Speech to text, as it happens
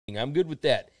I'm good with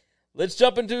that. Let's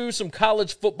jump into some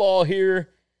college football here.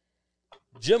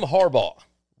 Jim Harbaugh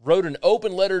wrote an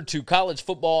open letter to college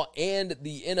football and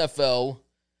the NFL.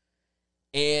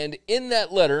 And in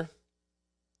that letter,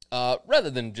 rather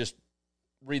than just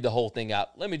read the whole thing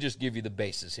out, let me just give you the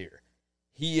basis here.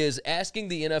 He is asking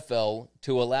the NFL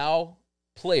to allow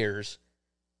players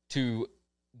to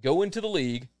go into the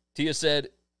league. Tia said,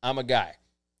 I'm a guy.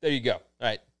 There you go. All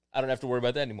right. I don't have to worry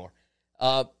about that anymore.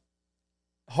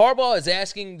 Harbaugh is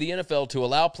asking the NFL to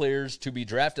allow players to be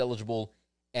draft eligible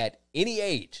at any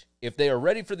age. If they are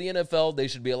ready for the NFL, they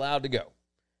should be allowed to go.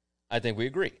 I think we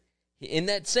agree. In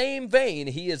that same vein,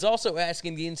 he is also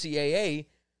asking the NCAA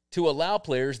to allow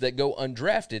players that go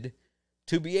undrafted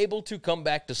to be able to come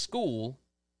back to school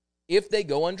if they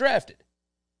go undrafted.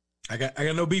 I got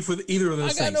no beef with either of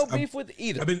those things. I got no beef with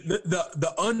either. I mean,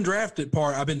 the undrafted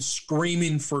part, I've been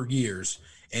screaming for years,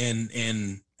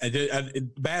 and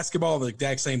basketball, the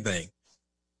exact same thing.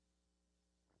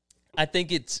 I think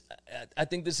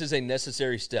this is a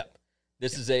necessary step.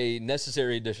 This is a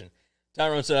necessary addition.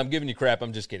 Tyrone said, I'm giving you crap.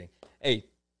 I'm just kidding. Hey,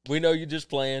 we know you're just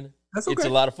playing. That's okay. It's a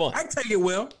lot of fun. I take it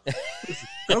well. I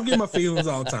don't get my feelings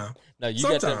all the time. No, you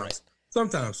got that right.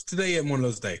 Sometimes. Today ain't one of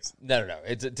those days. No.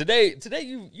 It's today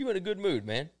you in a good mood,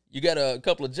 man. You got a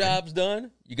couple of jobs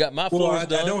done. You got my floors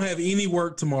done. I don't have any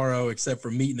work tomorrow except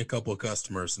for meeting a couple of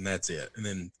customers, and that's it. And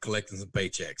then collecting some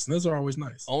paychecks. And those are always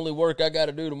nice. Only work I got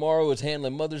to do tomorrow is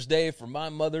handling Mother's Day for my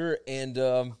mother. And,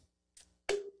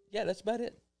 yeah, that's about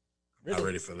it. Really. Not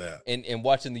ready for that. And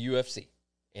watching the UFC.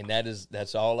 And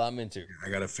that's all I'm into. I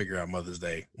got to figure out Mother's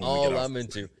Day. All I'm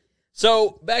into.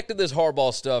 So back to this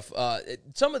Harbaugh stuff.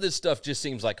 Some of this stuff just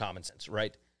seems like common sense,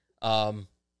 right?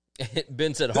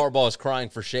 Ben said Harbaugh is crying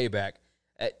for Shea back.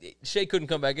 Shea couldn't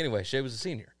come back anyway. Shea was a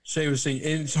senior. And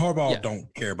Harbaugh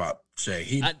don't care about Shea.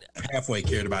 He halfway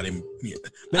cared about him. Yeah.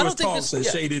 There was talks that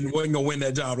Shea wasn't going to win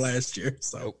that job last year.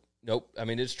 So Nope. I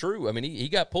mean, it's true. I mean, he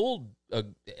got pulled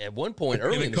at one point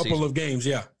early in the season. In a couple of games,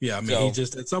 yeah. I mean, he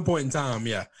just at some point in time,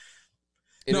 yeah.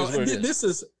 So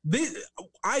the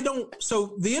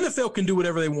NFL can do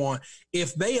whatever they want.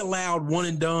 If they allowed one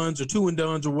and dones or two and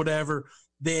dones or whatever,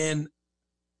 then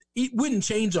it wouldn't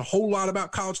change a whole lot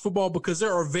about college football because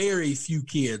there are very few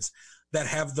kids that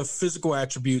have the physical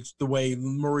attributes the way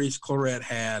Maurice Clarett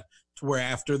had to where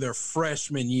after their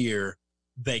freshman year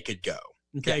they could go.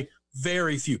 Okay. Yeah.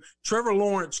 Very few. Trevor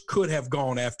Lawrence could have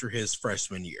gone after his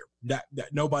freshman year. That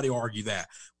nobody argue that.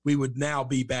 We would now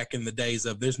be back in the days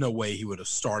of there's no way he would have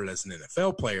started as an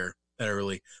NFL player that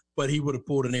early, but he would have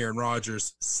pulled an Aaron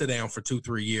Rodgers, sit down for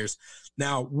 2-3 years.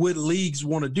 Now, would leagues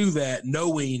want to do that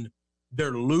knowing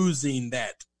they're losing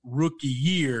that rookie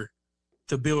year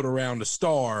to build around a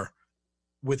star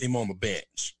with him on the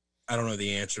bench? I don't know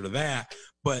the answer to that,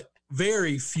 but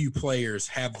very few players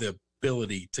have the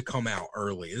ability to come out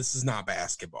early. This is not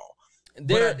basketball.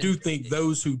 But I do think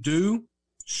those who do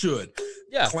should.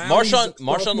 Yeah,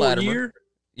 Marshawn Lattimore.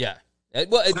 Yeah.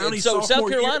 Well, so South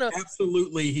Carolina,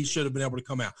 absolutely, he should have been able to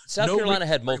come out. South Carolina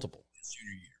had multiple.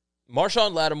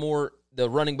 Marshawn Lattimore, the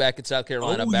running back at South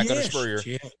Carolina, under Spurrier.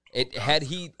 Yeah.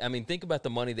 Think about the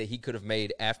money that he could have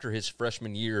made after his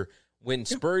freshman year when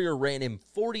Spurrier ran him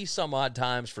 40-some-odd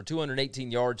times for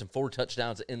 218 yards and 4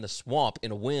 touchdowns in the swamp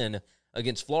in a win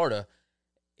against Florida.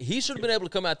 He should have been able to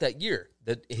come out that year.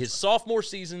 His sophomore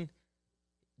season,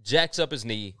 jacks up his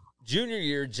knee. Junior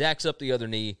year, jacks up the other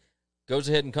knee. Goes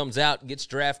ahead and comes out, gets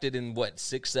drafted in, 6th,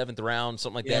 7th round,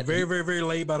 something like that. Yeah, very, very, very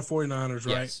late by the 49ers,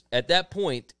 right? Yes. At that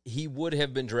point, he would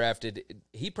have been drafted.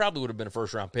 He probably would have been a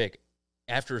first-round pick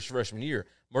after his freshman year.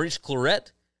 Maurice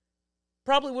Clarett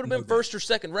probably would have been first or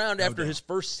second round after his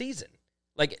first season.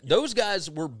 Those guys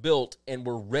were built and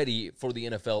were ready for the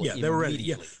NFL immediately. They were ready.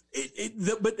 Yeah.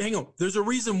 But hang on. There's a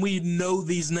reason we know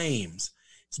these names.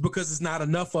 It's because it's not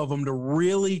enough of them to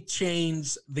really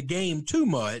change the game too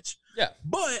much. Yeah.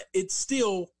 But it's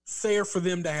still fair for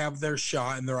them to have their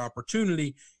shot and their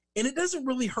opportunity, and it doesn't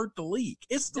really hurt the league.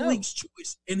 It's the league's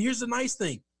choice. And here's the nice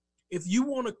thing. If you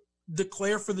want to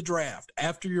declare for the draft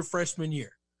after your freshman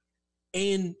year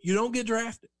and you don't get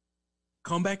drafted,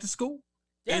 come back to school.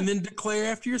 Yeah. And then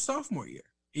declare after your sophomore year.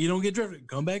 You don't get drafted,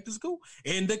 come back to school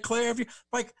and declare after.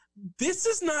 This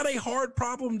is not a hard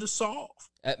problem to solve.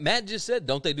 Matt just said,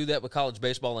 don't they do that with college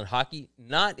baseball and hockey?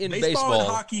 Not in baseball. Baseball and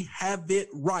hockey have it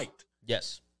right.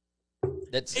 Yes.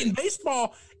 In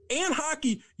baseball and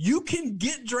hockey, you can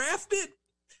get drafted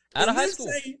out of high school.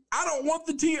 Say, I don't want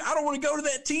the team. I don't want to go to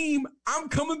that team. I'm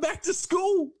coming back to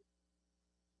school.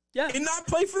 Yeah. And not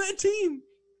play for that team.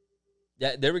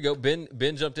 Yeah, there we go. Ben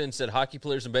jumped in and said hockey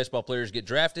players and baseball players get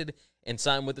drafted and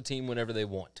sign with the team whenever they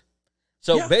want.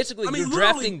 So basically, you're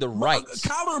drafting the rights.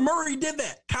 Kyler Murray did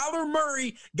that. Kyler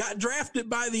Murray got drafted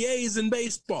by the A's in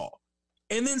baseball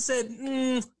and then said,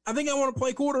 I think I want to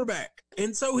play quarterback.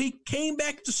 And so he came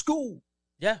back to school.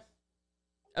 Yeah.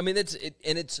 I mean,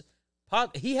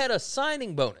 he had a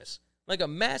signing bonus, like a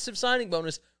massive signing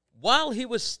bonus, while he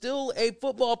was still a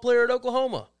football player at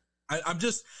Oklahoma.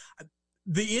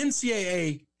 The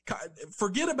NCAA,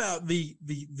 forget about the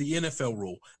NFL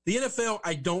rule. The NFL,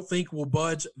 I don't think will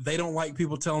budge. They don't like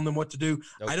people telling them what to do.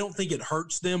 Nope. I don't think it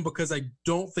hurts them because I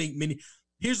don't think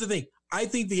here's the thing. I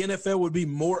think the NFL would be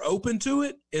more open to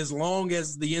it as long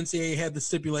as the NCAA had the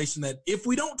stipulation that if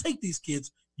we don't take these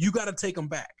kids, you got to take them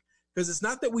back. Because it's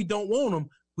not that we don't want them.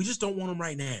 We just don't want them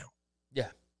right now. Yeah.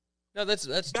 No, that's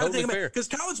totally fair. Because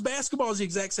college basketball is the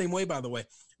exact same way, by the way.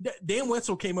 Dan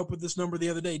Wetzel came up with this number the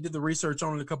other day. He did the research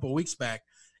on it a couple of weeks back.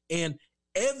 And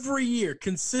every year,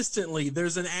 consistently,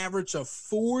 there's an average of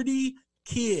 40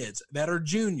 kids that are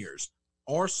juniors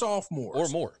or sophomores or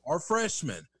more or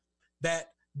freshmen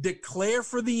that declare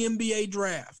for the NBA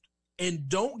draft and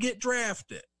don't get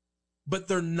drafted, but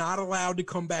they're not allowed to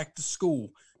come back to school.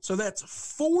 So that's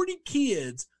 40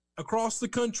 kids across the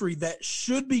country that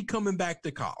should be coming back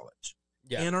to college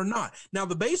and are not. Now,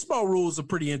 the baseball rule is a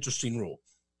pretty interesting rule.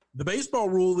 The baseball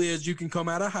rule is you can come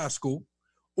out of high school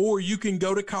or you can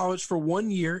go to college for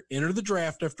 1 year, enter the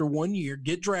draft after 1 year,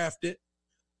 get drafted.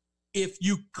 If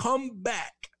you come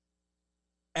back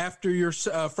after your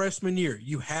freshman year,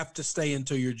 you have to stay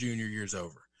until your junior year's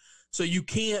over. So you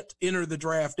can't enter the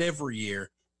draft every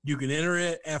year. You can enter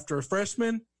it after a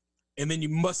freshman, and then you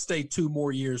must stay 2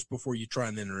 more years before you try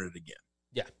and enter it again.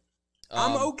 Yeah.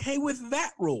 I'm okay with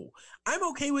that rule. I'm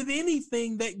okay with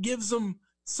anything that gives them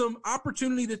some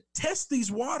opportunity to test these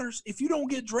waters. If you don't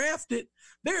get drafted,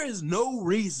 there is no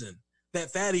reason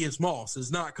that Thaddeus Moss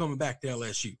is not coming back to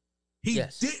LSU. He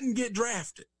didn't get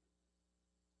drafted.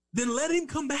 Then let him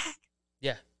come back.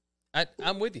 Yeah,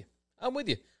 I'm with you.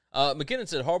 McKinnon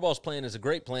said Harbaugh's plan is a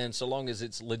great plan so long as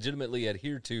it's legitimately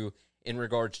adhered to in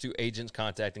regards to agents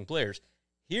contacting players.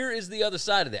 Here is the other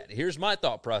side of that. Here's my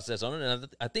thought process on it, and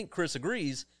I think Chris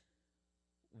agrees.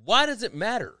 Why does it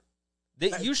matter?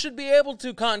 That you should be able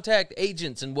to contact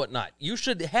agents and whatnot. You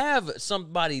should have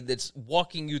somebody that's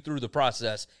walking you through the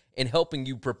process and helping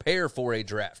you prepare for a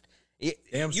draft.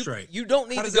 Damn straight. You don't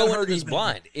need to go into this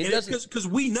blind. It doesn't, because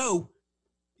we know.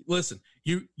 Listen,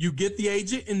 you get the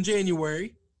agent in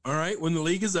January. All right, when the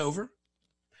league is over,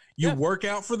 you work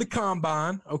out for the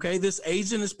combine. Okay, this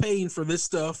agent is paying for this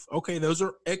stuff. Okay, those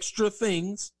are extra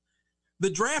things.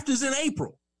 The draft is in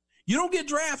April. You don't get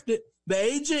drafted. The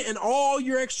agent and all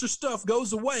your extra stuff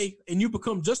goes away, and you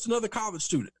become just another college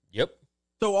student. Yep.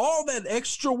 So all that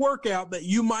extra workout that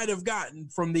you might have gotten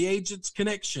from the agent's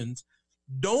connections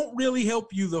don't really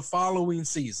help you the following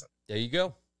season. There you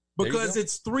go. Because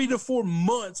it's 3 to 4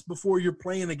 months before you're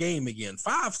playing a game again.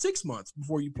 5-6 months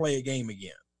before you play a game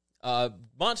again.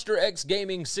 Monster X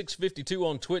Gaming 652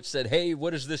 on Twitch said, "Hey,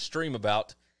 what is this stream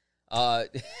about?" Check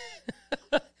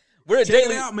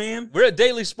it out, man. We're a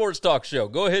daily sports talk show.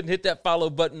 Go ahead and hit that follow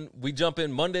button. We jump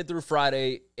in Monday through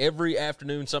Friday every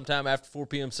afternoon, sometime after 4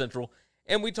 p.m. Central,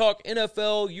 and we talk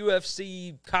NFL,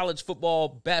 UFC, college football,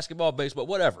 basketball, baseball,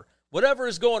 whatever. Whatever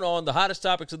is going on, the hottest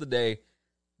topics of the day,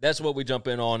 that's what we jump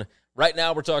in on. Right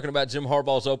now, we're talking about Jim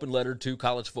Harbaugh's open letter to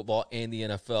college football and the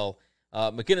NFL.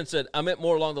 McKinnon said, "I meant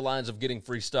more along the lines of getting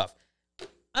free stuff."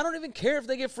 I don't even care if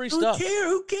they get free stuff.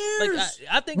 Who cares? Like,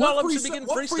 I think all of them should be getting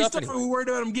free stuff. What free stuff are we worried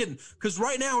about them getting? Because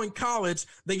right now in college,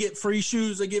 they get free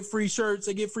shoes, they get free shirts,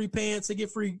 they get free pants, they get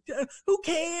free. Who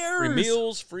cares? Free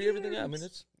meals, free everything. I mean,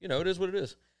 it's it is what it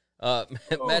is.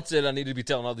 Matt said I need to be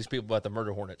telling all these people about the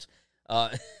murder hornets.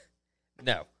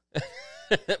 No.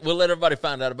 We'll let everybody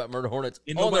find out about murder hornets.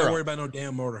 Ain't nobody worry about no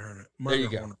damn murder hornet. There you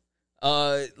go.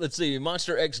 Let's see.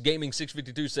 Monster X Gaming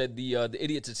 652 said the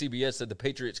idiots at CBS said the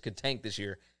Patriots could tank this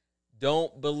year.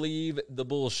 Don't believe the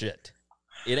bullshit.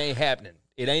 It ain't happening.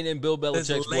 It ain't in Bill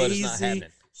Belichick's blood. It's not happening.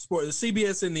 Sport. The CBS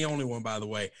isn't the only one, by the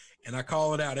way. And I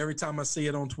call it out every time I see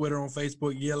it on Twitter, on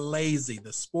Facebook. You're lazy.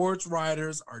 The sports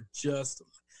writers are just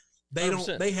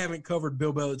they haven't covered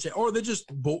Bill Belichick, or they're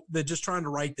just trying to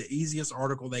write the easiest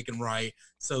article they can write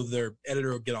so their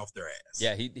editor will get off their ass.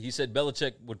 Yeah, he said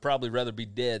Belichick would probably rather be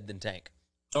dead than tank.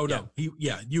 Oh no,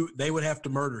 they would have to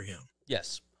murder him.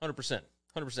 Yes, 100%.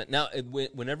 100%. Now,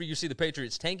 whenever you see the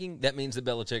Patriots tanking, that means that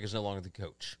Belichick is no longer the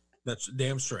coach. That's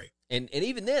damn straight. And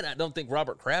even then, I don't think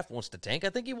Robert Kraft wants to tank. I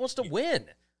think he wants to win.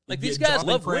 Like, these guys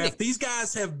love winning. These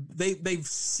guys they've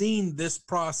seen this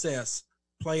process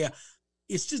play out.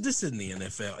 It's just, this isn't the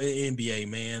NFL, NBA,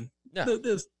 man. No,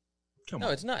 come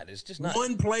on. It's not. It's just not.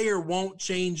 One player won't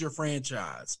change your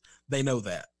franchise. They know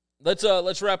that.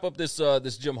 let's wrap up this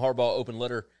Jim Harbaugh open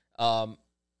letter.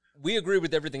 We agree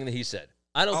with everything that he said.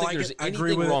 I don't think there's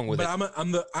anything wrong with it.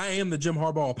 But I am the Jim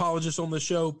Harbaugh apologist on this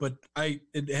show, but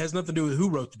it has nothing to do with who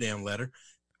wrote the damn letter.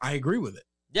 I agree with it.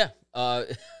 Yeah.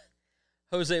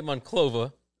 Jose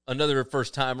Monclova, another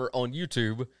first timer on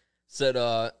YouTube, said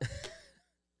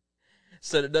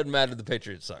said it doesn't matter, the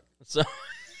Patriots suck. So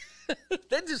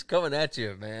they're just coming at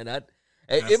you, man.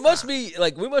 It must be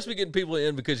like we must be getting people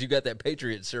in because you got that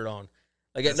Patriots shirt on.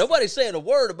 Like nobody's saying a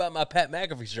word about my Pat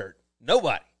McAfee shirt.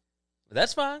 Nobody. But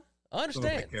that's fine. I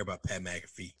understand. I don't care about Pat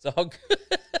McAfee. It's all good.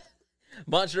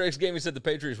 Monster X Gaming said the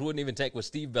Patriots wouldn't even tank with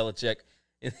Steve Belichick.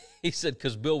 And he said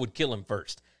because Bill would kill him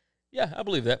first. Yeah, I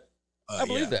believe that. I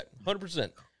believe that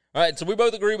 100%. All right, so we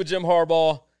both agree with Jim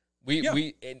Harbaugh.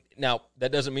 Now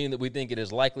that doesn't mean that we think it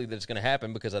is likely that it's going to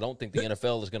happen because I don't think the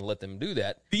NFL is going to let them do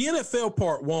that. The NFL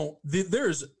part won't.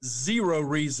 There's zero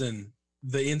reason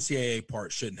the NCAA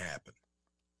part shouldn't happen.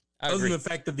 Other than the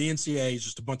fact that the NCAA is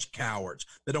just a bunch of cowards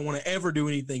that don't want to ever do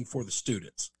anything for the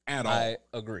students at all. I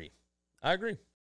agree.